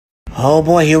Oh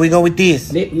boy, here we go with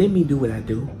this. Let me do what I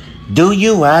do. Do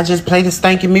you? I'll just play the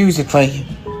stinking music for you.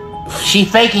 She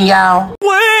faking, y'all.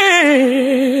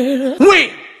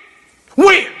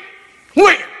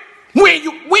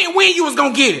 When you was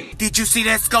gonna get it? Did you see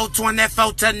that scope on that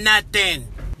photo? Nothing.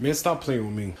 Man, stop playing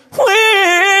with me.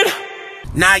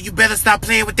 Nah, you better stop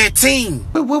playing with that team.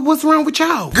 What's wrong with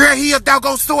y'all? Girl, he a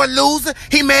doggone sore loser.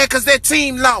 He mad cause that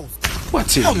team lost. What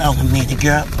team? Hold on a minute,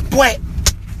 girl. Boy,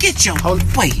 get your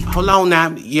wait. Hold on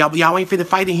now. Y'all ain't finna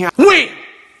fight in here. When?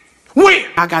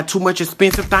 I got too much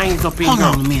expensive things up in here. Hold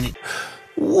on a minute.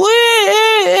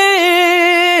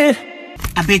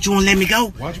 I bet you won't let me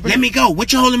go. Let me go.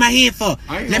 What you holding my head for?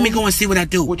 Let me go and see what I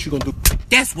do. What you gonna do?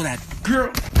 That's what I do.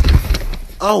 Girl.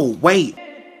 Oh, wait. Get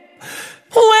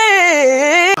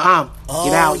out.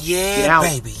 Yeah, get out,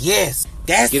 baby. Yes.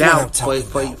 That's get what out I'm talking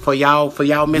about. for y'all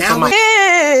messing my.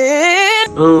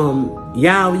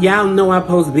 Y'all know I'm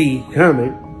supposed to be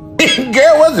coming.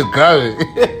 Girl wasn't coming.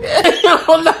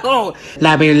 Hold on.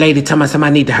 Library lady tell me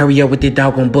somebody need to hurry up with this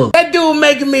doggone book. That dude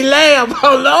making me laugh.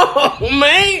 Hold on,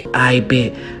 man. I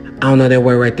bet. I don't know that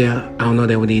word right there. I don't know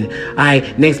that word either.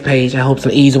 Alright, next page. I hope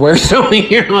some easy words over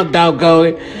here on doggone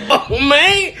it. Oh,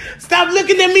 man. Stop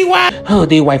looking at me, why? Oh,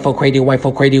 these white folk crazy, white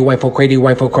folk crazy, white folk crazy,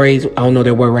 white folk crazy. I don't know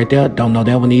that word right there. Don't know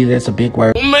that one either. That's a big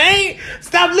word. Man,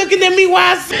 stop looking at me,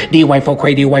 why? These white folk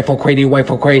crazy, white folk crazy, white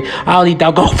folk crazy. All these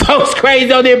doggone folks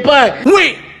crazy on their butt.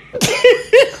 Wait.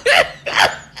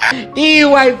 These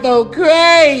white folk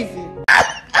crazy.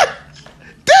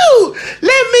 Dude,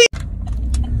 let me.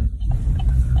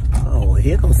 Oh,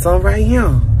 here comes some right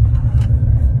here.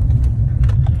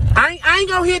 I ain't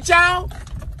gonna hit y'all.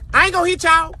 I ain't gonna hit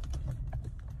y'all.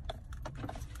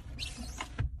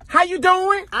 How you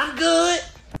doing? I'm good.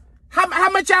 How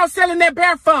much y'all selling that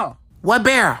bear for? What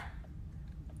bear?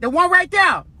 The one right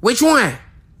there. Which one?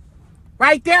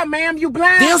 Right there, ma'am. You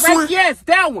blind? This right? one? Yes,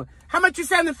 that one. How much you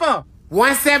selling for?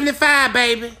 $175,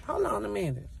 baby. Hold on a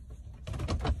minute.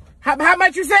 How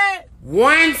much you said?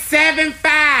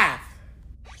 $175.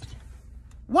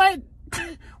 What?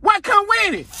 What come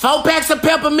with it? 4 packs of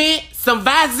peppermint, some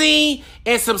Visine,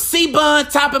 and some C-Bun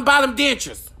top and bottom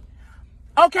dentures.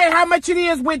 Okay, how much it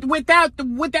is without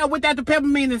the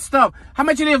peppermint and stuff? How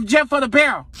much it is just for the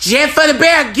barrel? Just for the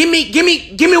bear, give me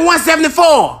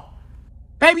 $174.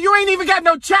 Baby, you ain't even got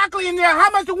no chocolate in there.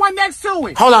 How much the one next to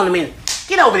it? Hold on a minute.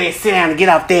 Get over there and sit down and get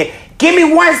off there. Give me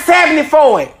 $170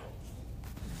 for it.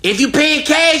 If you pay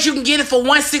cash, you can get it for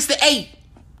 $168.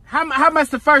 How much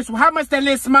the first one? How much that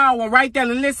little small one right there?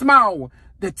 The little small one.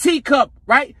 The teacup,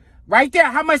 right? Right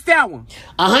there. How much that one?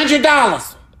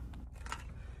 $100.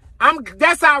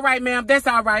 That's all right, ma'am. That's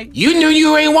all right. You knew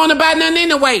you ain't want to buy nothing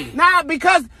anyway. Nah,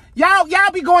 because y'all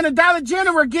be going to Dollar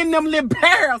General getting them little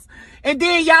barrels, and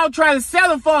then y'all trying to sell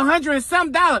them for $100 and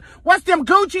some dollars. What's them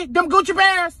Gucci? Them Gucci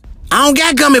bears? I don't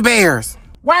got gummy bears.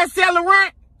 Why sell the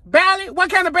rent? Ballot? What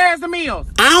kind of bears the meals?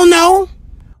 I don't know.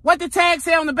 What the tag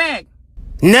say on the back?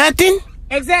 Nothing.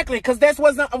 Exactly, because that's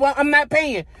what I'm not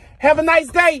paying. Have a nice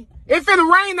day. It finna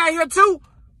rain out here too.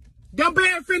 Them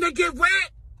bears finna get wet.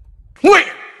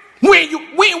 When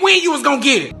you was gonna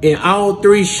get it? And all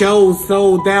 3 shows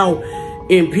sold out.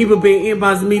 And people been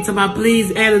inboxing me talking about,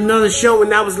 please add another show.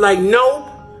 And I was like, no.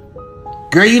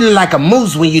 Girl, you look like a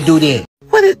moose when you do that.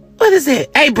 What is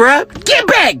it? Hey, bruh, get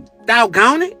back,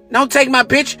 doggone it. Don't take my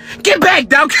picture. Get back,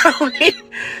 doggone it.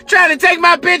 Trying to take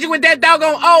my picture with that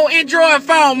doggone old Android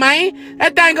phone, man.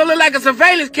 That thing gonna look like a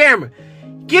surveillance camera.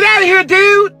 Get out of here,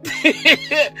 dude.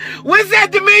 What's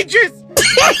that, Demetrius?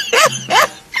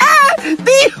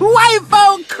 These white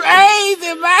folk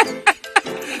crazy, man.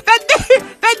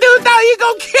 That dude thought he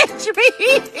gonna catch me.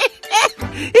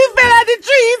 He fell out the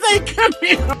trees, ain't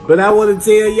coming. But I want to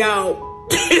tell y'all,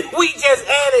 we just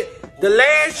added the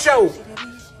last show.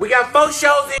 We got 4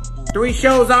 shows in. 3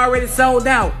 shows already sold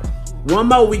out. 1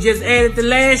 more, we just added the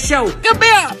last show. Come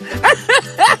here.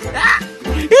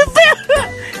 He fell.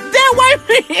 That white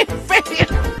man fell.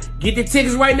 Get the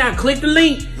tickets right now. Click the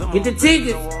link. Get the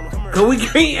tickets. Cause we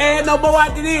can't add no more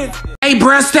after this. Hey,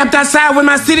 bruh, stepped outside with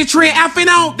my city trend outfit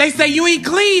on. They say you ain't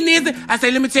clean, is it? I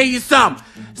say, let me tell you something.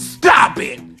 Stop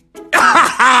it.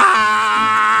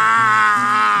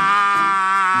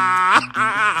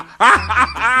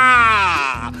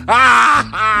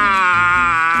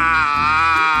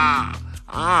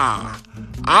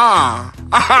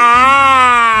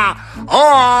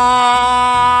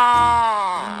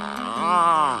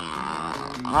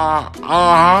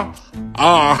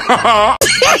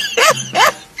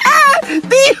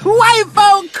 These white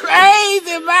folk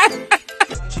crazy, man.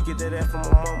 She get that ass from my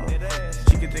mama.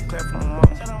 She get that clap from my mama.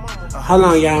 Hold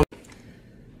on, y'all.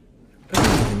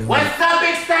 What's up,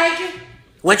 Big Stanky?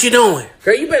 What you doing?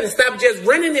 Girl, you better stop just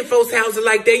running in folks' houses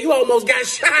like that. You almost got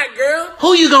shot, girl.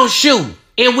 Who you gonna shoot?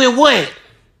 And with what?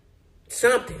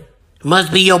 Something.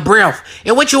 Must be your breath.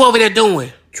 And what you over there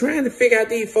doing? Trying to figure out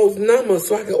these folks' numbers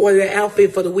so I can order that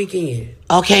outfit for the weekend.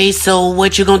 Okay, so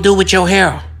what you gonna do with your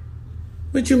hair?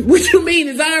 What you mean?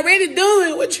 It's already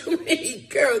done. What you mean?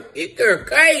 Girl,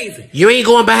 crazy. You ain't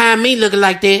going behind me looking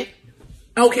like that.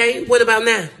 Okay, what about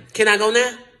now? Can I go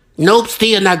now? Nope,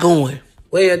 still not going.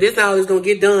 Well, this all is gonna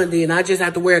get done then. I just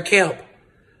have to wear a cap.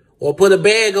 Or put a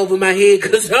bag over my head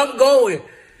because I'm going.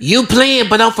 You playing,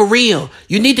 but I'm for real.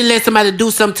 You need to let somebody do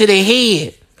something to their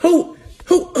head. Who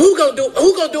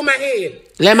gonna do my head?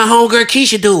 Let my homegirl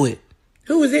Keisha do it.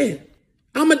 Who is that?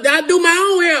 I do my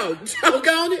own hair. I'm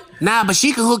going it. Nah, but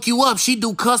she can hook you up. She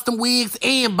do custom wigs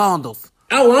and bundles.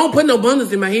 Oh, I don't put no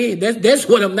bundles in my head. That's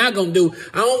what I'm not gonna do.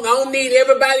 I don't need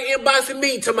everybody inboxing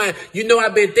me to my. You know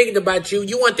I've been thinking about you.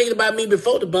 You weren't thinking about me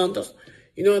before the bundles.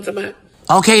 You know what I'm talking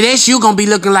about? Okay, that's you gonna be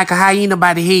looking like a hyena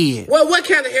by the head. Well, what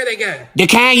kind of hair they got? The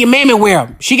kind your mammy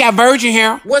wear. She got virgin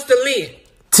hair. What's the length?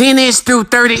 10 inch through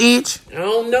 30 inch. I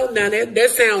don't know now. That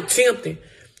sounds tempting.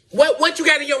 What you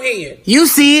got in your hand? You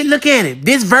see it? Look at it.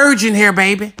 This virgin hair,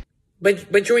 baby.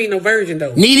 But you ain't no virgin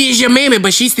though. Neither is your mammy,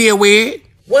 but she still wear it.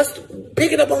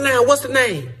 Pick it up online. What's the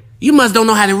name? You must don't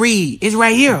know how to read. It's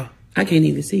right here. I can't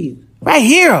even see it. Right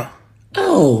here.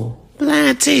 Oh,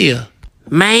 Blind to you.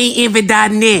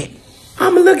 MainEnvy.net.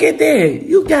 I'ma look at that.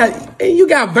 You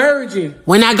got virgin.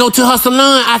 When I go to her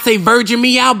salon, I say virgin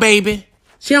me out, baby.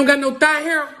 She don't got no thigh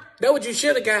hair. That's what you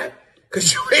should have got.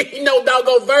 Cause you ain't no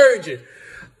doggone virgin.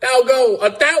 Doggone a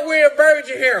thigh wearing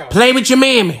virgin hair. Play with your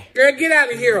mammy. Girl, get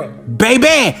out of here.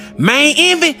 Baby, Main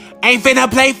Envy ain't finna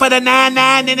play for the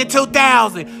 99 and the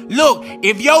 2000. Look,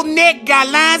 if your neck got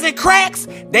lines and cracks,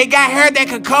 they got hair that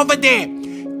can cover that.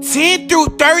 10 through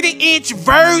 30 inch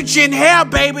virgin hair,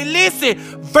 baby. Listen,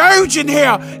 virgin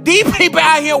hair. These people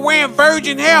out here wearing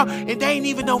virgin hair and they ain't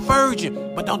even no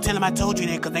virgin. But don't tell them I told you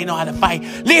that because they know how to fight.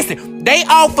 Listen, they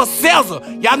offer Cesar.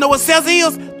 Y'all know what Cesar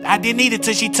is? I didn't need it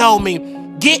till she told me.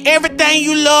 Get everything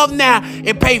you love now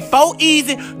and pay 4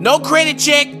 easy, no credit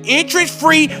check,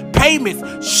 interest-free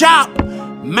payments. Shop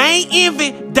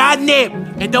MainEnvy.net.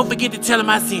 And don't forget to tell them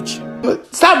I sent you.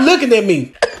 Stop looking at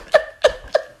me.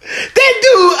 That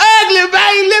dude ugly,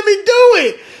 baby. Let me do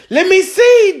it. Let me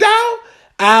see, dog.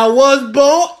 I was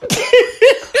born.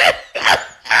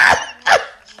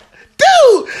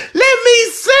 Dude, let me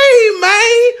see,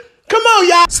 man. Come on,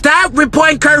 y'all. Stop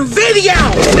reporting Kerwin video.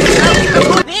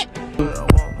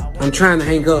 I'm trying to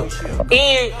hang up.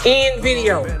 End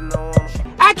video.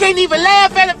 I can't even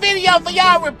laugh at a video for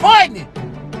y'all reporting it.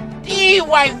 These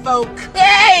white folk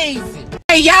crazy.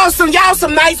 Hey, y'all some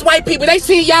nice white people. They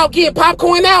see y'all getting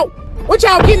popcorn out. What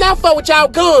y'all getting out for with y'all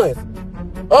guns?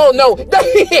 Oh no,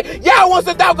 y'all want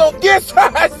some doggone gift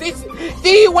cards.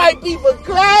 These white people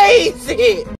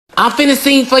crazy. I'm finna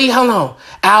sing for you. Hold on.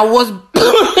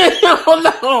 Hold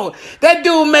on. That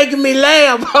dude making me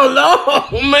laugh. Hold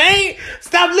on, man.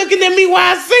 Stop looking at me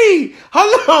while I sing.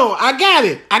 Hold on. I got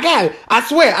it. I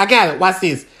swear, I got it. Watch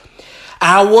this.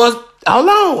 Hold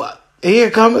on. Here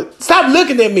it comes. Stop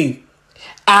looking at me.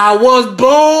 I was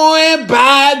born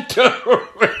by the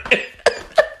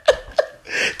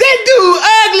That dude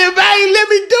ugly, baby. Let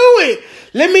me do it.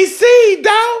 Let me see,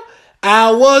 dog.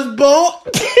 I was born.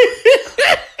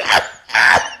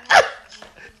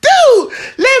 Dude,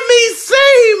 let me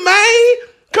see, man.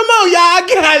 Come on, y'all. I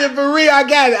got it for real. I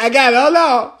got it.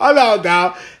 Hold on,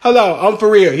 dog. Hold on. I'm for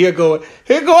real. Here go.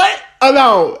 Hold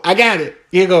on. I got it.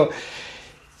 Here go.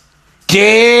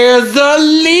 There's a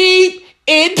leap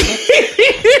in.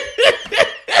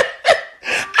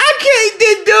 I can't,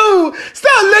 dude.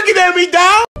 Stop looking at me,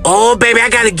 dog. Oh, baby, I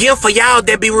got a gift for y'all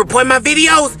that be reporting my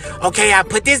videos. Okay, I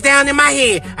put this down in my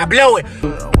head. I blow it.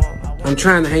 I'm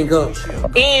trying to hang up.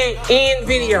 End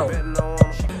video.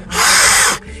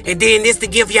 And then this the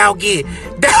gift y'all get.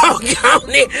 Doggone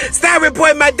it. Stop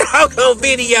reporting my doggone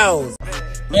videos.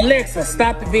 Alexa,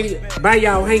 stop the video. Bye,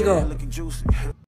 y'all. Hang up.